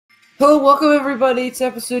Hello, welcome everybody to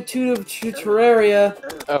episode 2 of Terraria.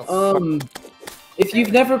 If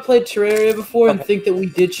you've never played Terraria before and think that we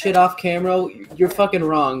did shit off camera, you're fucking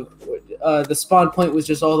wrong. The spawn point was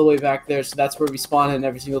just all the way back there, so that's where we spawn in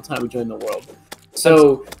every single time we join the world.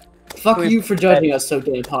 So, fuck you for judging us so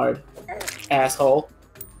damn hard, asshole.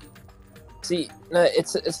 See, no,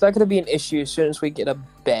 it's not gonna be an issue as soon as we get a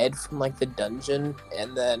bed from like the dungeon,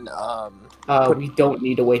 and then we don't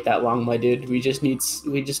need to wait that long, my dude. We just need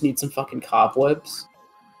some fucking cobwebs.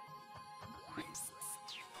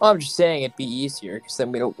 Well, I'm just saying it'd be easier because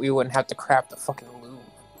then we wouldn't have to craft a fucking loom.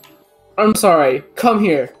 I'm sorry. Come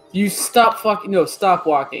here. You stop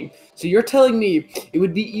walking. So you're telling me it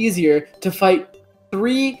would be easier to fight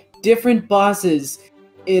 3 different bosses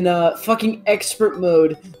in fucking expert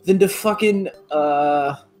mode than to fucking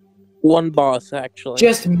one boss actually.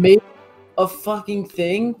 Just make a fucking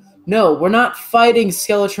thing? No, we're not fighting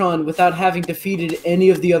Skeletron without having defeated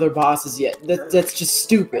any of the other bosses yet. That's just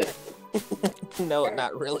stupid. No,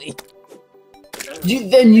 not really.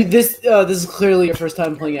 This is clearly your first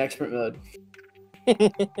time playing expert mode.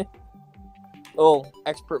 Oh,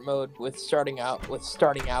 expert mode with starting out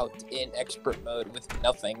in expert mode with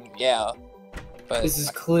nothing. Yeah. But this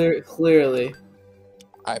is clearly.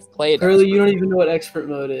 I've played. Clearly, you don't even know what expert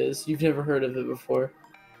mode is. You've never heard of it before.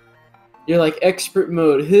 You're like, expert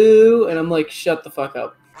mode, who? And I'm like, shut the fuck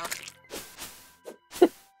up.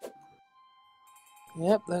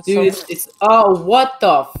 Yep, that's. Dude, it's oh, what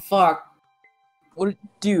the fuck? What,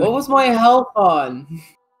 dude? What was my health on?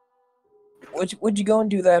 What'd you go and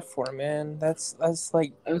do that for, man? That's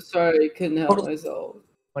like. I'm sorry, I couldn't help myself.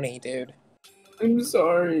 Funny, dude. I'm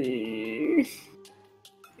sorry.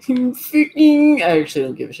 I'm freaking. I actually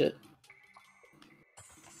don't give a shit.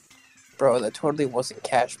 Bro, that totally wasn't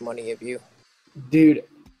cash money of you. Dude,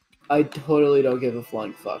 I totally don't give a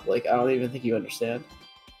flying fuck. Like, I don't even think you understand.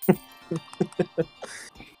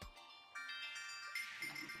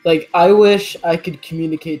 Like, I wish I could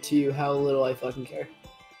communicate to you how little I fucking care.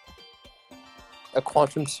 A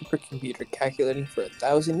quantum supercomputer calculating for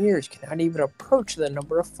 1,000 years cannot even approach the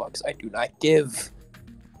number of fucks I do not give.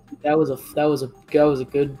 That was a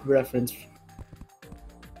good reference.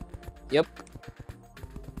 Yep.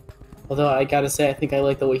 Although I gotta say, I think I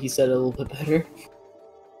like the way he said it a little bit better.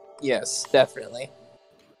 Yes, definitely.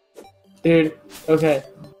 Dude, okay.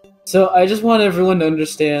 So I just want everyone to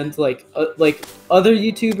understand, like other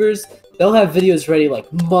YouTubers, they'll have videos ready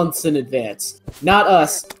like months in advance. Not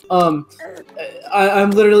us. I'm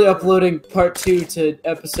literally uploading part 2 to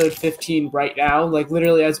episode 15 right now. Like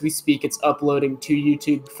literally as we speak, it's uploading to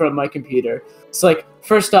YouTube from my computer. So like,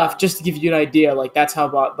 first off, just to give you an idea, like that's how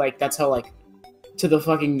to the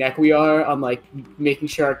fucking neck we are on like making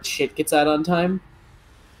sure our shit gets out on time.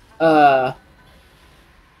 Where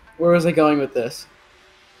was I going with this?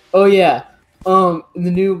 Oh yeah, in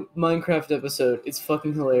the new Minecraft episode, it's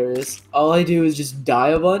fucking hilarious. All I do is just die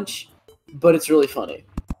a bunch, but it's really funny.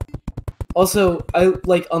 Also, I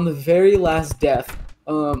like on the very last death,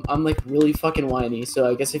 I'm like really fucking whiny, so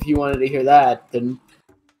I guess if you wanted to hear that, then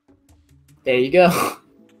there you go.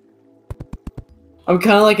 I'm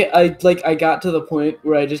kind of like I got to the point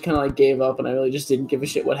where I just kind of like gave up and I really just didn't give a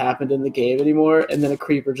shit what happened in the game anymore, and then a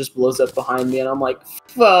creeper just blows up behind me and I'm like,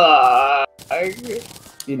 fuck,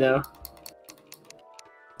 you know?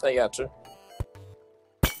 I gotcha.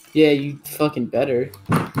 Yeah, you fucking better.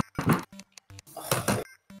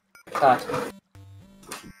 God.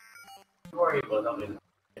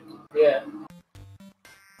 Yeah.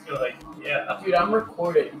 Yeah. Dude, I'm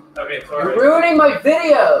recording. Okay, sorry. You're ruining my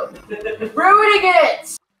video! Ruining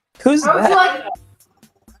it! Who's I was that? like...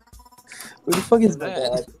 Who the fuck is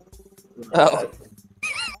that? Oh.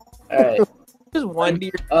 Alright. Just one to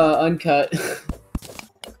your... Uncut.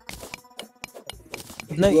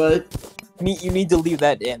 No, What? you need to leave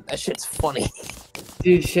that in. That shit's funny.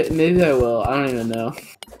 Dude, shit, maybe I will. I don't even know.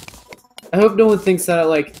 I hope no one thinks that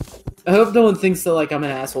I'm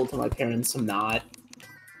an asshole to my parents. I'm not.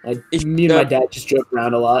 Me and my dad just joke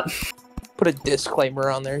around a lot. Put a disclaimer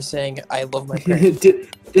on there saying, I love my parents.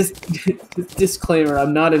 Disclaimer,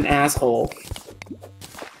 I'm not an asshole.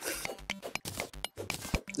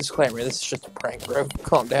 Disclaimer, this is just a prank, bro.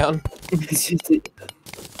 Calm down.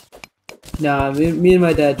 Nah, me and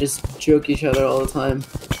my dad just joke each other all the time.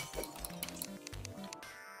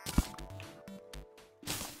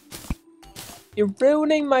 You're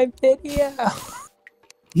ruining my video.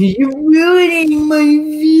 You're ruining my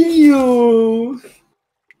video!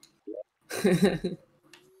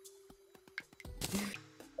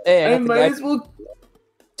 Hey, I might as well...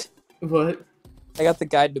 What? I got the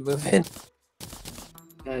guide to move in.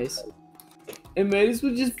 Nice. I might as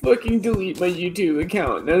well just fucking delete my YouTube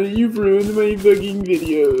account now that you've ruined my fucking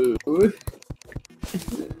video.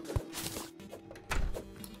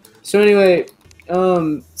 So anyway,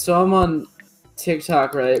 so I'm on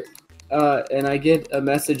TikTok, right? And I get a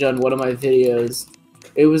message on one of my videos.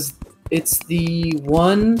 It's the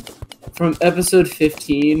one from episode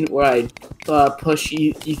 15 where I push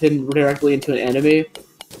Ethan directly into an enemy,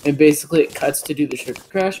 and basically it cuts to do the sugar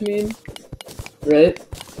crash meme, right?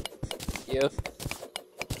 Yeah.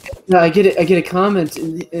 I get a comment,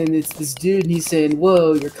 and it's this dude, and he's saying,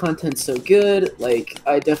 "Whoa, your content's so good! Like,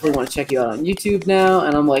 I definitely want to check you out on YouTube now."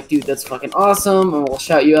 And I'm like, "Dude, that's fucking awesome!" And we'll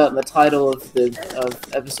shout you out in the title of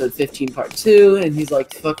episode 15, part 2. And he's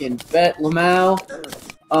like, "Fucking bet Lamau,"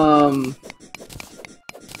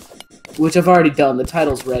 which I've already done. The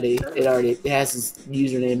title's ready. It has his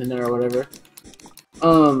username in there or whatever.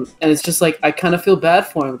 And it's just like I kind of feel bad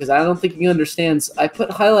for him because I don't think he understands. I put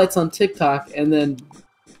highlights on TikTok, and then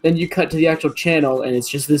you cut to the actual channel, and it's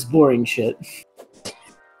just this boring shit.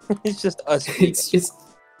 It's just us.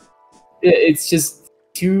 It's just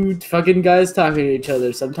two fucking guys talking to each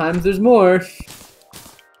other. Sometimes there's more.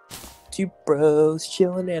 Two bros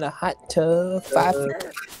chilling in a hot tub.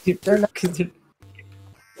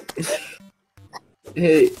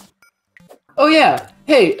 Hey. Oh yeah.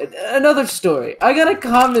 Hey, another story. I got a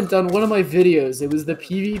comment on one of my videos. It was the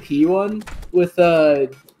PvP one with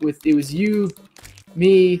it was you,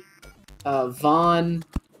 me, Vaughn,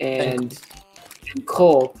 and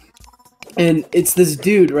Cole. And it's this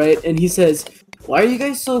dude, right? And he says, "Why are you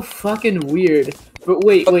guys so fucking weird?" But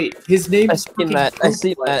wait, his name's I seen that.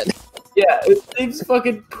 Yeah, his name's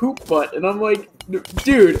fucking Poop Butt, and I'm like,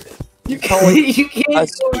 dude, you can't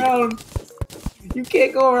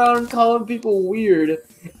go around calling people weird,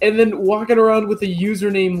 and then walking around with a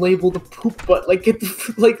username labeled Poop Butt. Like,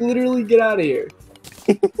 literally get out of here.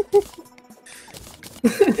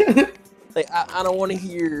 Like, I don't want to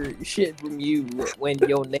hear shit from you when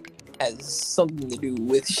your name has something to do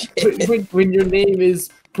with shit. When your name is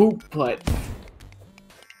Poop Butt.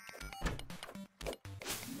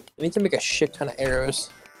 I need to make a shit ton of arrows.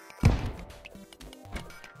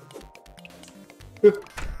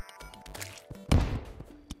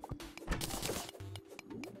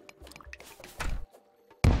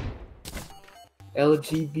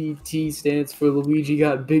 LGBT stands for Luigi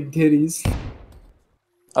got big titties.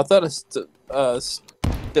 I thought it stood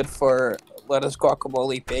for lettuce,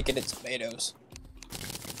 guacamole, bacon, and tomatoes.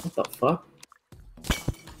 What the fuck?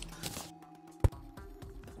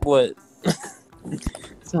 What?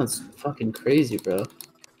 Sounds fucking crazy, bro.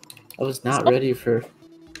 I was not ready for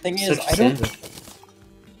Thing such is, a sandwich.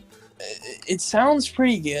 It sounds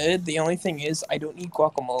pretty good. The only thing is, I don't eat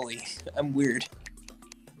guacamole. I'm weird.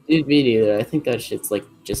 Dude, me neither. I think that shit's like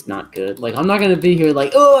just not good. Like, I'm not gonna be here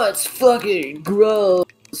like, oh, it's fucking gross.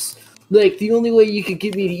 Like, the only way you could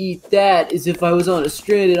get me to eat that is if I was on a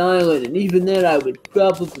stranded island, and even then I would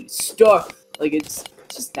probably starve. Like, it's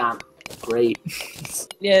just not great.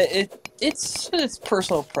 Yeah, it's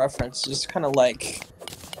personal preference. Just kind of like,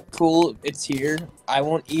 cool, it's here. I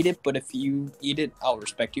won't eat it, but if you eat it, I'll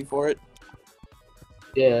respect you for it.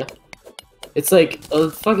 Yeah. It's like, I'll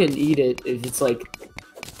fucking eat it if it's like...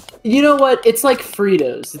 You know what? It's like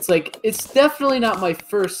Fritos. It's like, it's definitely not my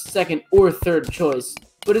first, second, or third choice.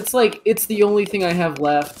 But it's like, it's the only thing I have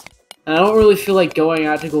left. And I don't really feel like going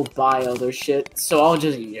out to go buy other shit. So I'll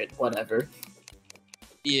just eat it. Whatever.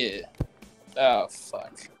 Yeah. Oh,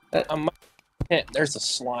 fuck. There's a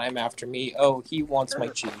slime after me. Oh, he wants my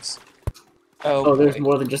cheese. Oh, there's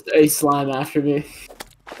more than just a slime after me.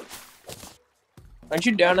 Aren't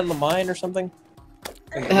you down in the mine or something?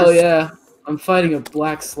 Hell yeah. I'm fighting a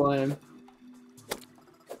black slime.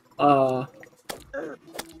 Huh.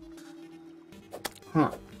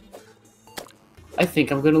 I think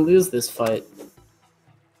I'm gonna lose this fight.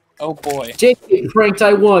 Oh boy. JK pranked,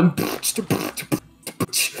 I won! I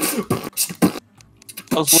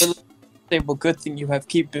was literally saying, well, good thing you have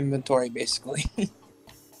keep inventory, basically.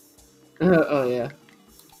 Oh yeah.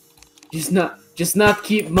 Just not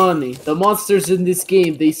keep money. The monsters in this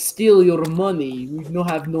game, they steal your money. You don't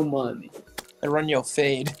have no money. I run your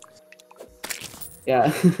fade.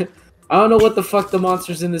 Yeah. I don't know what the fuck the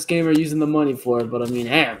monsters in this game are using the money for, but I mean,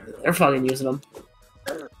 hey, they're fucking using them.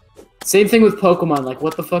 Same thing with Pokemon. Like,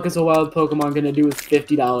 what the fuck is a wild Pokemon gonna do with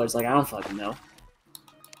 $50? Like, I don't fucking know.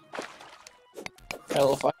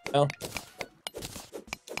 Hell if I know.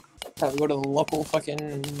 Have to go to the local fucking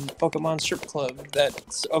Pokemon strip club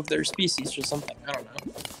that's of their species or something. I don't know.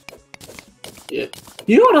 Yeah.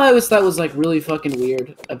 You know what I always thought was, like, really fucking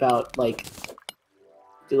weird about, like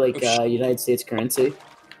United States currency?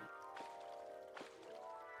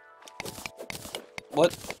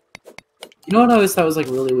 What? You know what I always thought was like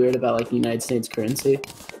really weird about like the United States currency?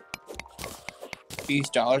 We use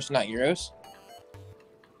dollars, not euros.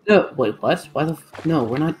 No, wait, what? Why the? No,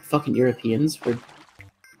 we're not fucking Europeans. We're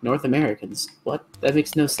North Americans. What? That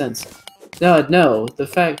makes no sense. No. The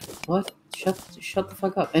fact. What? Shut the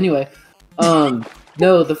fuck up. Anyway,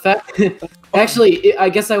 no, the fact. Actually, I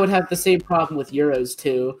guess I would have the same problem with euros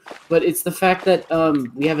too. But it's the fact that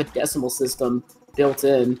we have a decimal system built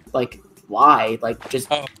in. Like, why? Like,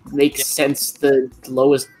 just makes sense. The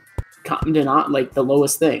lowest like the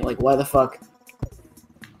lowest thing. Like, why the fuck?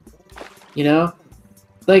 You know?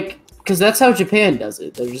 Like, because that's how Japan does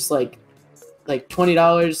it. They're just like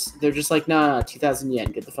 $20. They're just like, nah, 2,000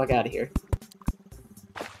 yen. Get the fuck out of here.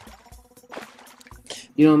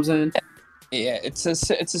 You know what I'm saying? Yeah, it's the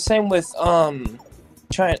same with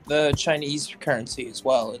the Chinese currency as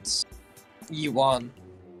well. It's yuan.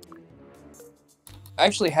 I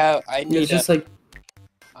actually have. I need just like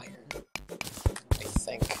iron. I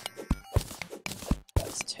think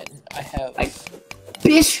that's 10. I have.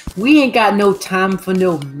 Bitch, we ain't got no time for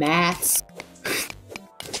no maths.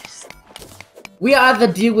 We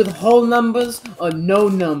either deal with whole numbers or no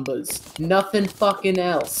numbers. Nothing fucking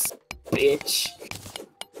else, bitch.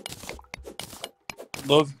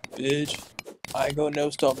 Love you, bitch. I ain't gonna never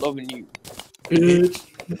stop loving you. Bitch.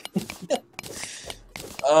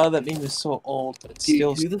 That meme is so old, but it's Dude,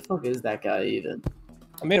 still. who the fuck is that guy even?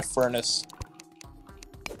 I made a furnace.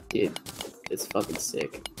 Dude, it's fucking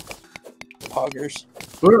sick. Poggers.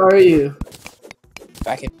 Where are you?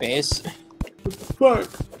 Back at base. Fuck.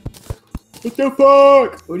 What the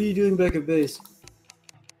fuck? What are you doing back at base?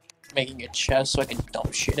 Making a chest so I can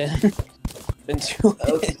dump shit in. Into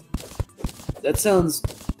it. That sounds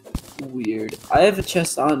weird. I have a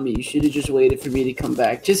chest on me. You should have just waited for me to come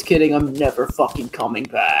back. Just kidding, I'm never fucking coming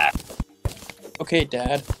back. Okay,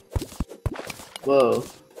 Dad. Whoa.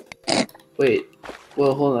 Wait.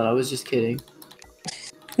 Whoa, hold on. I was just kidding.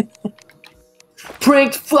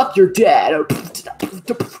 Pranked, fuck your dad.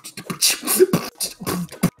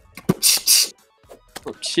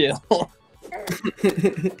 Oh, chill.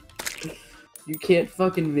 You can't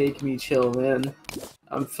fucking make me chill, man.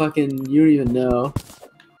 I'm fucking. You don't even know.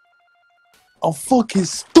 I'm fucking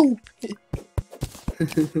stupid.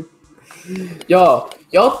 Y'all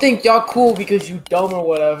think y'all cool because you dumb or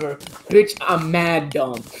whatever. Bitch, I'm mad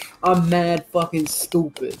dumb. I'm mad fucking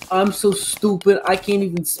stupid. I'm so stupid, I can't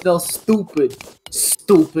even spell stupid.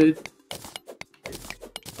 Stupid.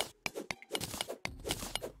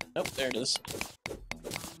 Nope, there it is.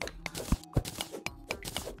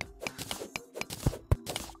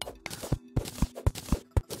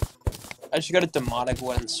 I just got a demonic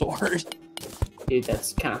wooden sword. Dude,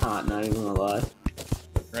 that's kinda hot, not even gonna lie.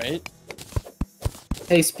 Right?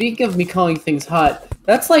 Hey, speaking of me calling things hot,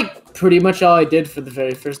 that's like pretty much all I did for the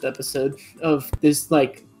very first episode of this,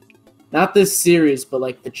 like, not this series, but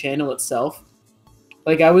like the channel itself.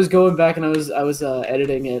 Like, I was going back and I was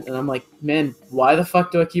editing it, and I'm like, man, why the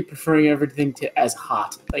fuck do I keep referring everything to as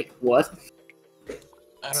hot? Like, what?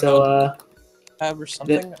 I don't know. Or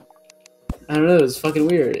something. I don't know, it was fucking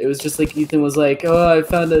weird. It was just like Ethan was like, oh, I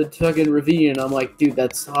found a fucking ravine, and I'm like, dude,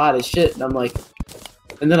 that's hot as shit, and I'm like,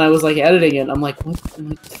 and then I was like editing it, and I'm like, what,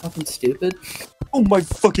 am I fucking stupid? Oh my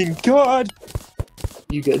fucking god!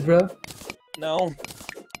 You good, bro? No.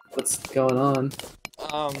 What's going on?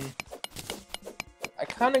 I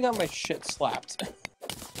kinda got my shit slapped.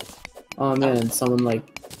 Oh man, someone like,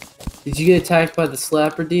 did you get attacked by the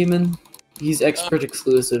slapper demon? He's expert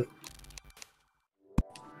exclusive.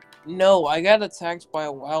 No, I got attacked by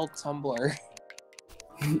a wild tumbler.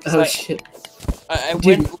 Oh shit. I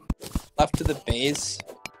went left to the base,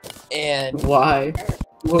 and... Why?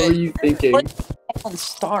 What were you thinking? On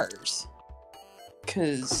stars.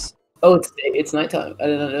 Cause... Oh, it's nighttime. I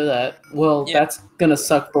didn't know that. Well, yeah. That's gonna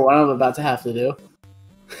suck for what I'm about to have to do.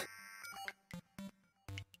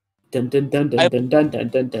 Dun dun dun dun dun dun dun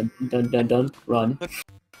dun dun dun dun dun. Run.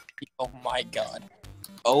 Oh my god.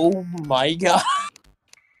 Oh my god.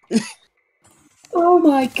 Oh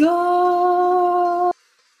my god!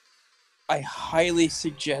 I highly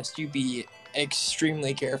suggest you be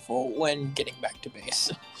extremely careful when getting back to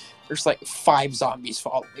base. There's like 5 zombies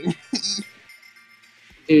following.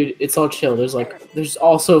 Dude, it's all chill. There's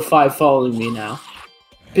also 5 following me now.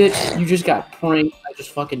 Bitch, you just got pranked. I just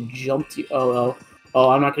fucking jumped you. Oh,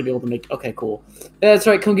 I'm not gonna be able to make. Okay, cool. That's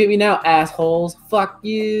right. Come get me now, assholes. Fuck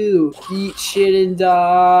you. Eat shit and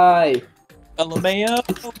die.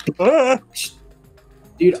 LMAO.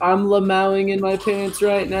 Dude, I'm lamowing in my pants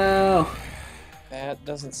right now. That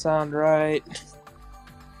doesn't sound right.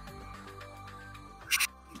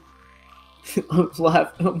 I'm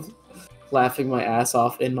laughing. laughing my ass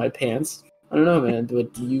off in my pants. I don't know, man.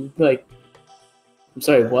 But do you like? I'm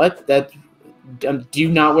sorry. What? Do you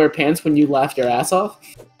not wear pants when you laugh your ass off?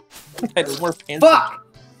 I don't wear pants. Fuck!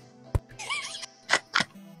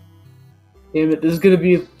 Damn it! This is gonna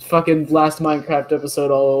be a fucking last Minecraft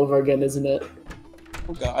episode all over again, isn't it?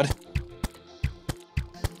 Oh god.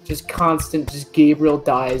 Just constant. Just Gabriel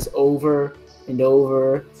dies over and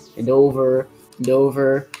over and over and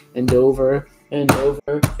over and over and over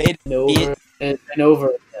and over and over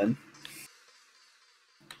again.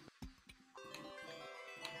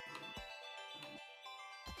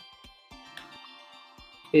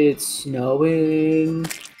 It's snowing,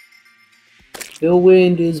 the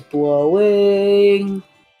wind is blowing,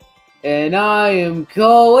 and I am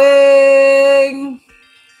going.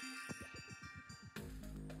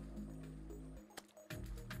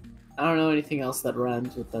 I don't know anything else that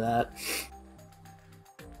rhymes with that.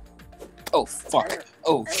 Oh fuck.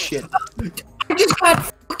 Oh shit. I just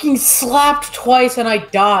got fucking slapped twice and I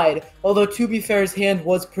died. Although to be fair, his hand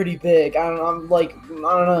was pretty big. I'm like, I don't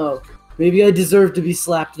know. Maybe I deserve to be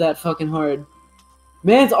slapped that fucking hard.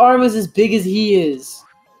 Man's arm is as big as he is.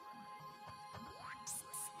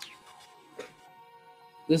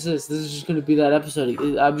 This is just gonna be that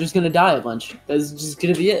episode. I'm just gonna die a bunch. That's just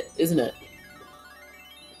gonna be it, isn't it?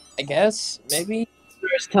 I guess, maybe.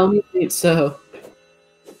 Cyrus, tell me it's so.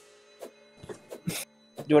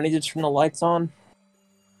 Do I need to turn the lights on?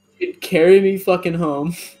 Dude, carry me fucking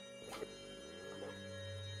home.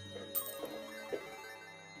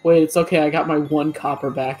 Wait, it's okay, I got my 1 copper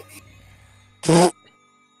back. Well,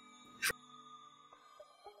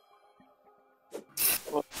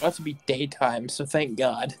 it has to be daytime, so thank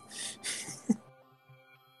God.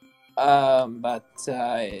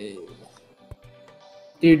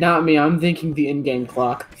 Dude, not me, I'm thinking the in-game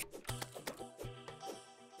clock.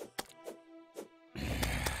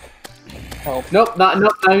 Help. Nope, not even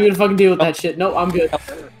gonna fucking deal with that shit. Nope, I'm good.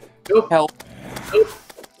 Nope. Help. Nope.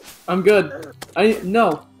 I'm good.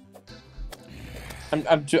 No.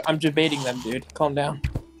 I'm debating them, dude. Calm down.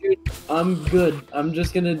 Dude, I'm good. I'm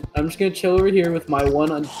just gonna chill over here with my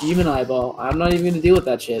 1 demon eyeball. I'm not even gonna deal with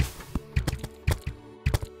that shit.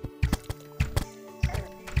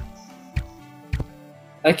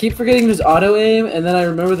 I keep forgetting there's auto aim, and then I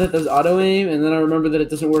remember that there's auto aim, and then I remember that it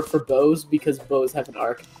doesn't work for bows because bows have an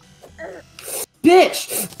arc.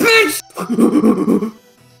 Bitch! Bitch!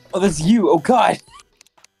 Oh, that's you. Oh god.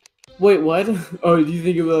 Wait, what? Oh, do you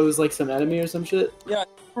think it was like some enemy or some shit? Yeah,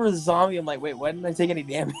 for a zombie, I'm like, wait, why didn't I take any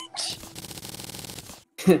damage?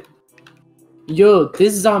 Yo,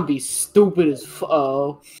 this zombie's stupid as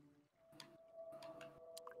oh.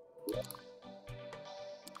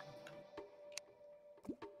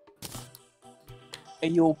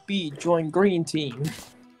 AOB, join green team.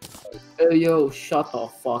 Hey, yo, shut the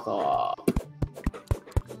fuck up.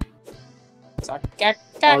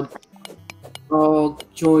 I'll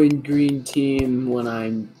join green team when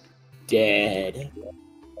I'm dead.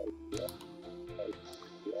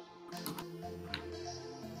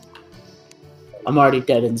 I'm already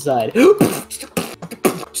dead inside.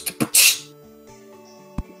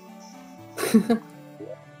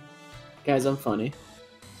 Guys, I'm funny.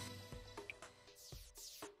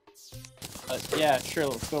 Yeah, sure,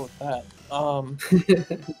 let's go with that.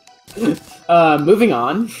 Moving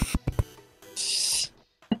on.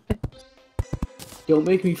 Don't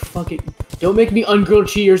make me ungrilled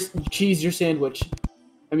cheese your sandwich.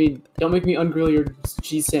 I mean, don't make me ungrill your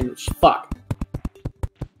cheese sandwich. Fuck.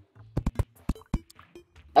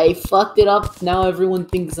 I fucked it up, now everyone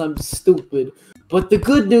thinks I'm stupid. But the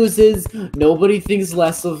good news is, nobody thinks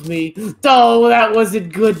less of me. Oh, that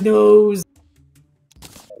wasn't good news!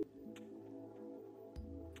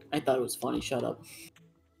 I thought it was funny, shut up.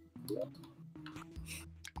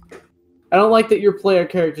 I don't like that your player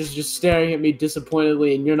character's just staring at me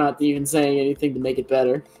disappointedly and you're not even saying anything to make it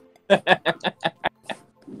better. I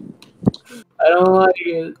don't like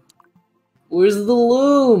it. Where's the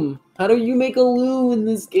loom? How do you make a loom in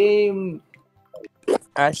this game?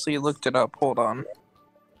 I actually looked it up, hold on.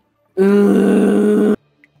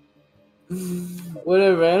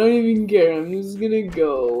 Whatever, I don't even care. I'm just gonna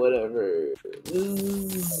go, whatever. This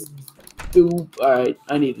is stupid. Alright,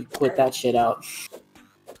 I need to quit that shit out.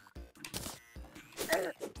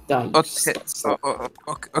 Die,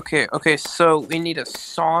 Okay, so we need a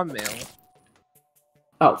sawmill.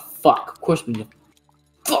 Oh, fuck. Of course we need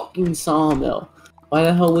a fucking sawmill. Why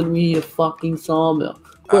the hell would we need a fucking sawmill?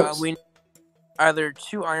 We need either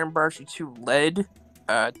 2 iron bars or 2 lead,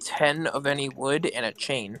 10 of any wood, and a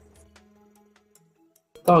chain.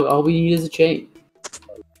 Dog, all we need is a chain.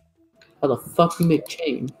 How the fuck we make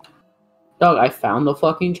chain? Dog, I found the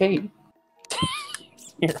fucking chain.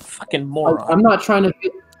 You're a fucking moron. I'm not trying to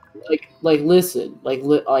be, listen,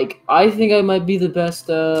 I think I might be the best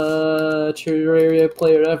Terraria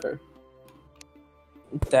player ever.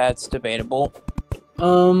 That's debatable.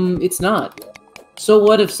 It's not. So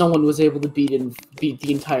what if someone was able to beat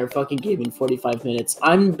the entire fucking game in 45 minutes?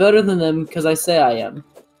 I'm better than them because I say I am.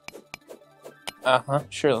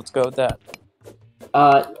 Sure, let's go with that.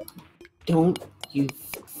 Don't you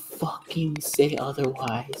fucking say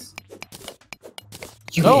otherwise.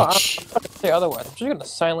 You No, I'm bitch. not gonna say otherwise. I'm just gonna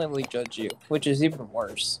silently judge you, which is even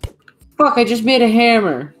worse. Fuck, I just made a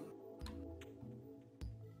hammer.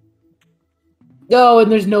 No,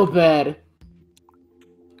 and there's no bed.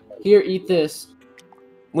 Here, eat this.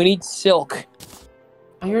 We need silk.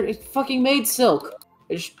 I heard it fucking made silk.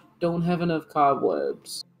 I just don't have enough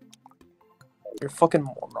cobwebs. You're a fucking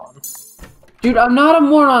moron. Dude, I'm not a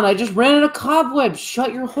moron. I just ran out of cobwebs.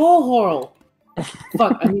 Shut your hole.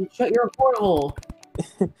 Fuck, I mean, shut your hole.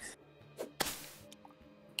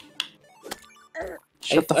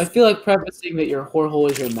 I feel like prefacing that your hole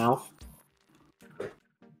is your mouth.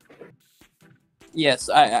 Yes,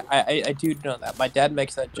 I do know that. My dad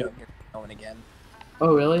makes that joke now and again.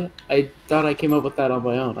 Oh, really? I thought I came up with that on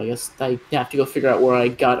my own. I guess I have to go figure out where I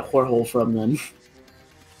got whorehole from then.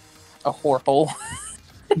 A whorehole.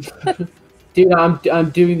 Dude, I'm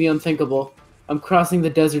doing the unthinkable. I'm crossing the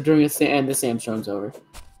desert during and the sandstorm's over.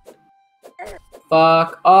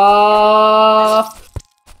 Fuck off!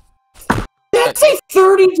 That's a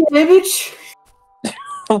 30 damage!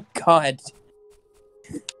 Oh god.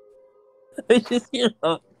 I just hear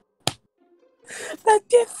that. That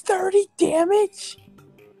did 30 damage?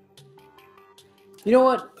 You know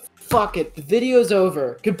what? Fuck it. The video's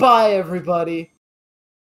over. Goodbye, everybody.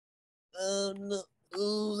 Oh no.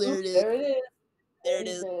 Ooh, there it is. There it is. There it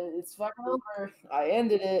is. It's fucking over. I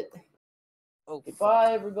ended it. Oh,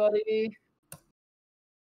 Goodbye, everybody.